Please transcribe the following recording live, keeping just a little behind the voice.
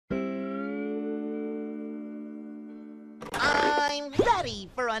ready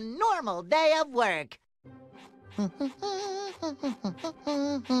for a normal day of work. Oh,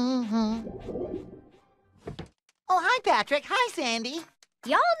 hi, Patrick. Hi, Sandy.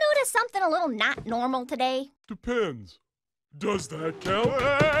 Y'all notice something a little not normal today? Depends. Does that count?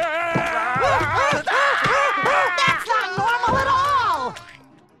 That's not normal at all!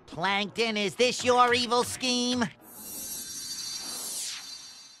 Plankton, is this your evil scheme?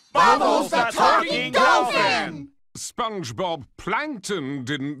 Bubbles the Talking Dolphin! SpongeBob, Plankton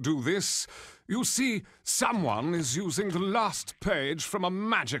didn't do this. You see, someone is using the last page from a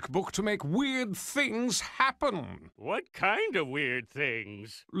magic book to make weird things happen. What kind of weird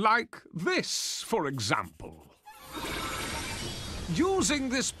things? Like this, for example. Using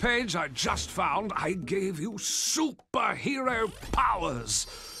this page I just found, I gave you superhero powers.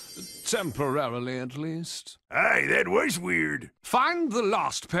 Temporarily, at least. Hey, that was weird. Find the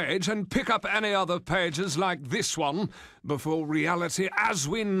last page and pick up any other pages like this one before reality as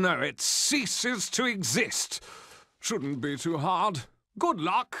we know it ceases to exist. Shouldn't be too hard. Good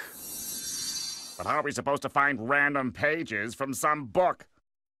luck. But how are we supposed to find random pages from some book?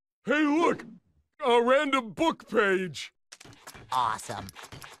 Hey, look! A random book page. Awesome.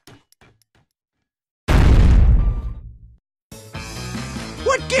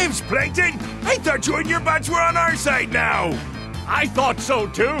 What gives, Plankton? I thought you and your buds were on our side now. I thought so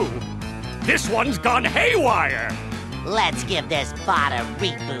too. This one's gone haywire. Let's give this bot a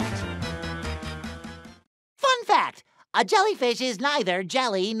reboot. Fun fact, a jellyfish is neither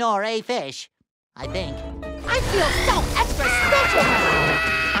jelly nor a fish. I think. I feel so extra special now.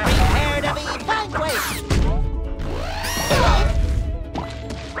 Prepare to be vanquished.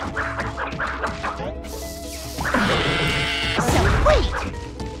 Sweet!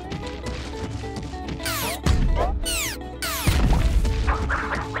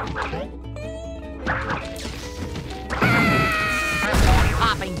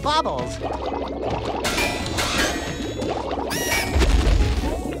 Popping bubbles.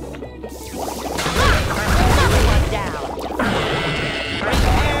 Another one down.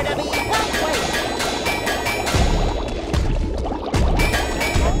 Prepare to be vanquished.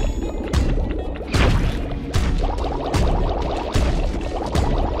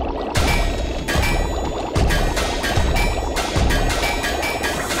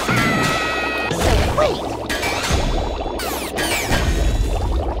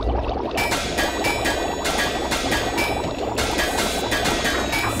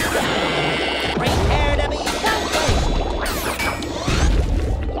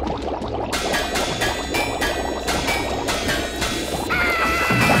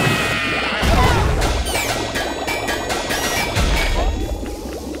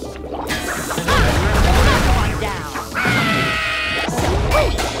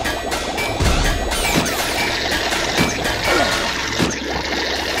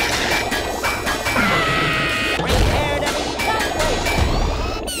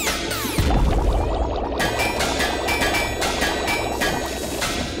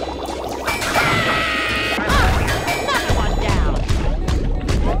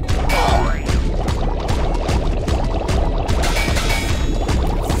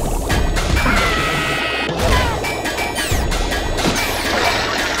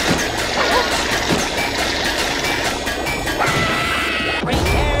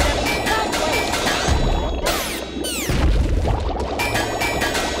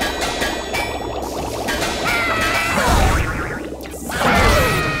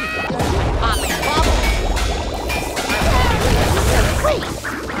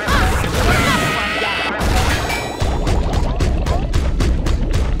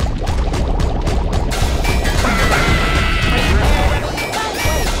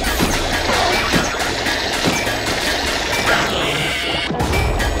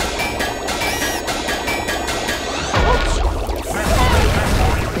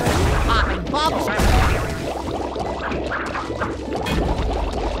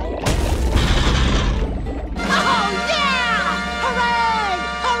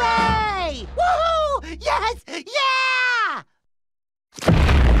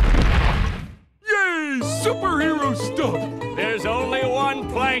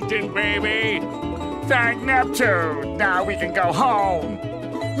 Plankton, baby! Thank Neptune! Now we can go home!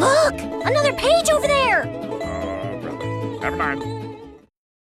 Look! Another page over there! Never mind.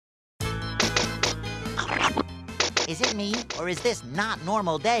 Is it me, or is this not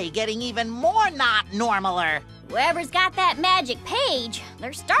normal day getting even more not normaler? Whoever's got that magic page,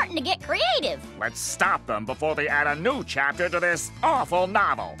 they're starting to get creative. Let's stop them before they add a new chapter to this awful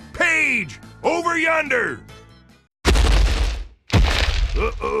novel. Page! Over yonder!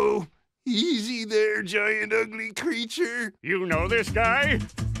 Uh-oh. Easy there, giant ugly creature. You know this guy?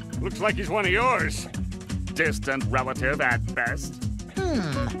 Looks like he's one of yours. Distant relative at best.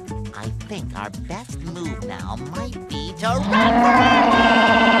 I think our best move now might be to run for our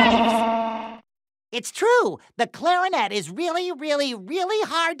lives! It's true! The clarinet is really, really, really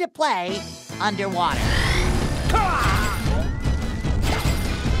hard to play underwater.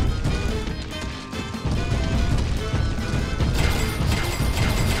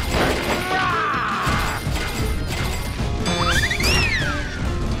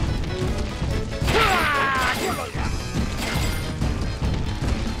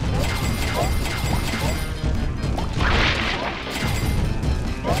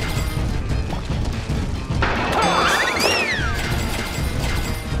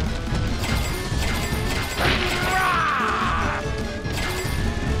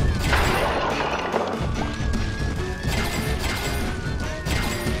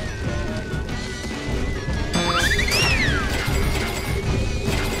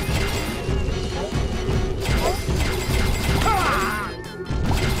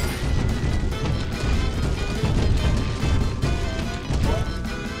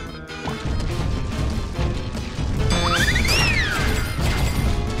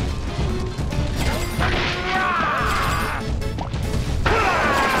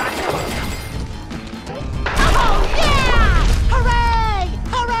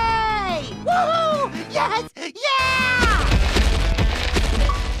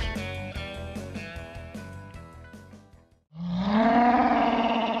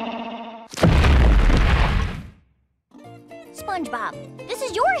 SpongeBob, this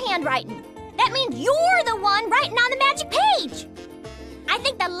is your handwriting. That means you're the one writing on the magic page. I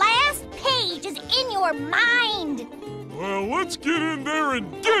think the last page is in your mind. Well, let's get in there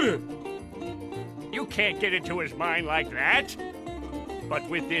and get it. You can't get into his mind like that. But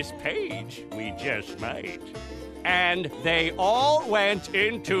with this page, we just might. And they all went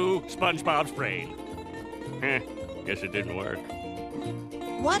into SpongeBob's brain. Guess it didn't work.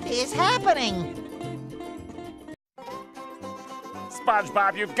 What is happening?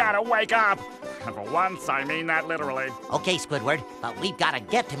 SpongeBob, you've got to wake up. And for once, I mean that literally. Okay, Squidward, but we've got to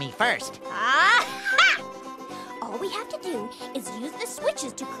get to me first. Aha! All we have to do is use the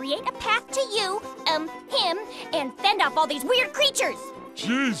switches to create a path to you, him, and fend off all these weird creatures.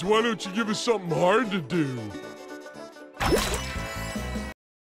 Jeez, why don't you give us something hard to do?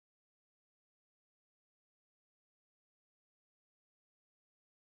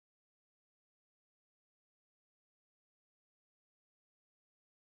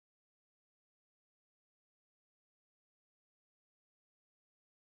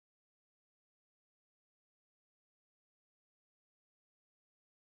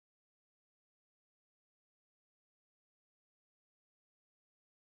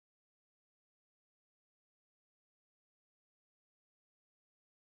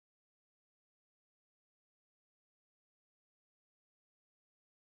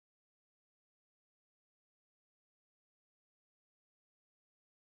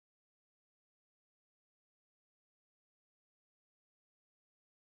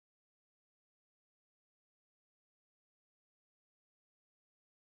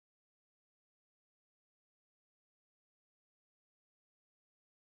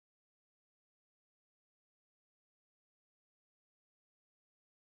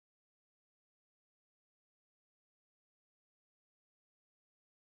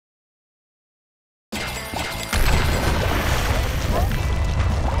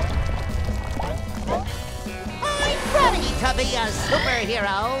 To be a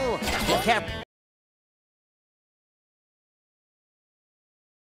superhero. Be careful.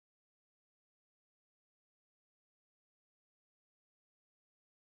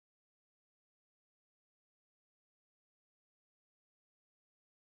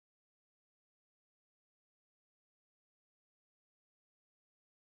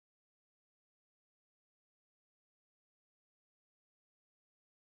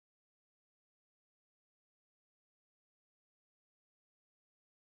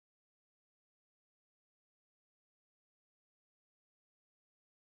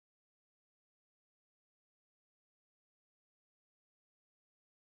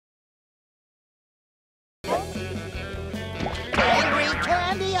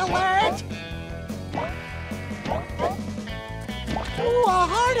 Candy alert! Ooh, a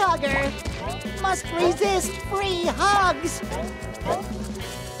heart hugger! Must resist free hugs!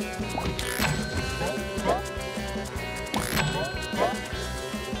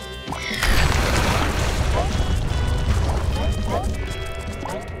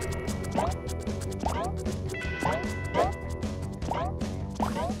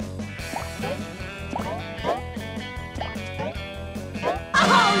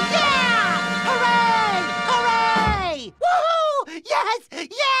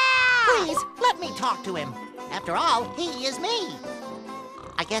 Please, let me talk to him. After all, he is me.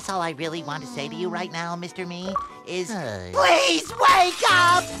 I guess all I really want to say to you right now, Mr. Me, is... Please wake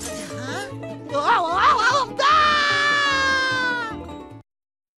up! Huh?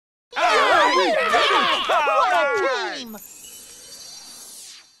 What a team!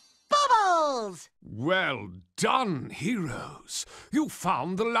 Bubbles! Well done, heroes. You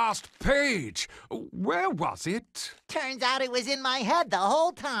found the last page. Where was it? Turns out it was in my head the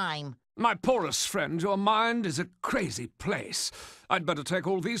whole time. My poorest friend, your mind is a crazy place. I'd better take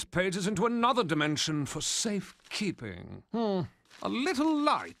all these pages into another dimension for safekeeping. A little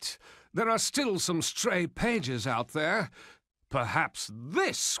light. There are still some stray pages out there. Perhaps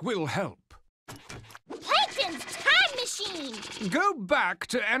this will help. Plankton's time machine! Go back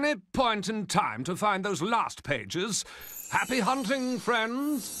to any point in time to find those last pages. Happy hunting,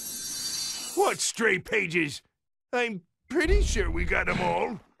 friends. What stray pages? I'm pretty sure we got them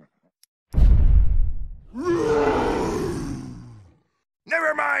all.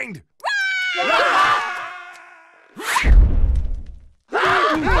 Never mind!